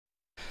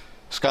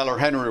Skylar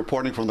Henry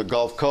reporting from the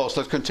Gulf Coast.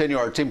 Let's continue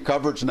our team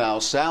coverage now.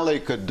 Sally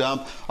could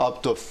dump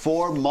up to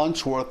 4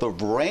 months worth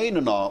of rain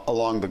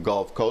along the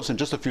Gulf Coast in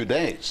just a few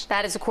days.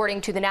 That is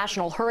according to the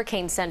National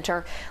Hurricane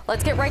Center.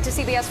 Let's get right to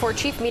CBS 4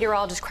 Chief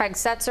Meteorologist Craig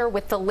Setzer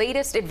with the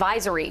latest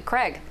advisory.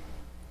 Craig.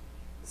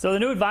 So the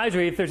new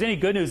advisory, if there's any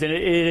good news in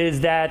it, it is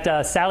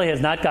that Sally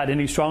has not gotten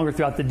any stronger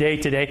throughout the day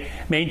today,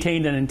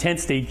 maintained an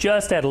intensity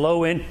just at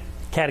low end.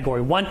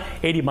 Category 1,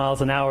 80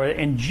 miles an hour,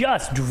 and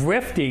just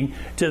drifting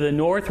to the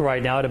north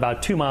right now at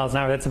about 2 miles an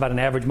hour. That's about an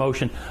average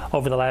motion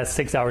over the last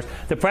 6 hours.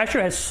 The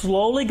pressure has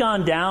slowly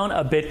gone down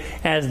a bit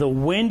as the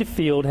wind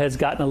field has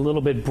gotten a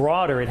little bit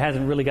broader. It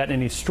hasn't really gotten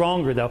any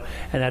stronger, though,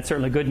 and that's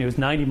certainly good news.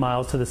 90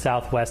 miles to the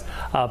southwest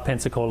of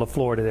Pensacola,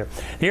 Florida there.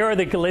 Here are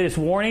the latest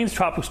warnings,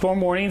 tropical storm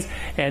warnings,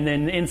 and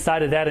then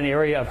inside of that an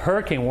area of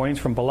hurricane warnings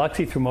from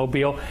Biloxi through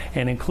Mobile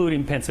and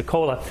including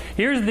Pensacola.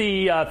 Here's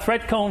the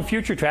threat cone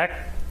future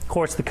track. Of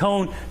course, the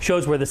cone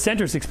shows where the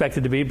center is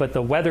expected to be, but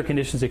the weather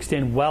conditions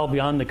extend well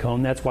beyond the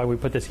cone. That's why we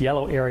put this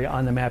yellow area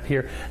on the map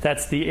here.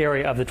 That's the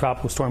area of the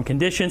tropical storm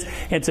conditions.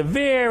 It's a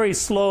very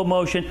slow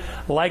motion,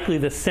 likely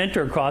the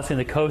center crossing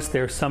the coast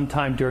there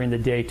sometime during the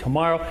day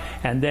tomorrow,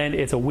 and then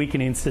it's a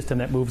weakening system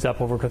that moves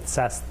up over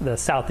the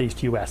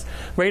southeast U.S.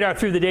 Radar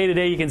through the day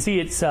today, you can see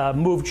it's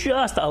moved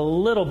just a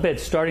little bit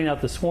starting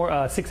out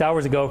 6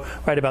 hours ago,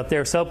 right about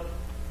there. So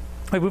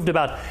we moved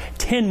about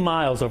 10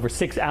 miles over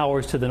 6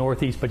 hours to the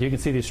northeast, but you can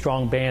see these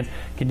strong bands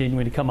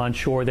continuing to come on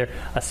shore there,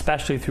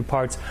 especially through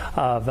parts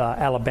of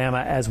Alabama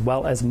as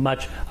well as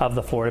much of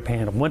the Florida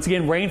Panhandle. Once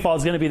again, rainfall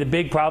is going to be the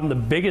big problem, the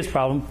biggest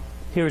problem.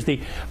 Here's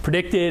the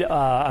predicted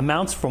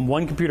amounts from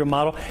one computer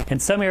model,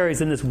 and some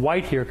areas in this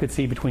white here could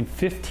see between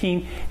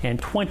 15 and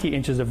 20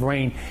 inches of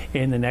rain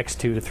in the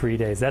next 2 to 3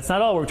 days. That's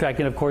not all we're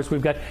tracking, of course.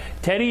 We've got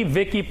Teddy,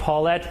 Vicky,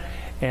 Paulette,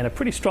 and a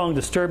pretty strong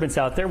disturbance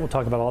out there. We'll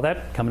talk about all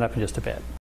that coming up in just a bit.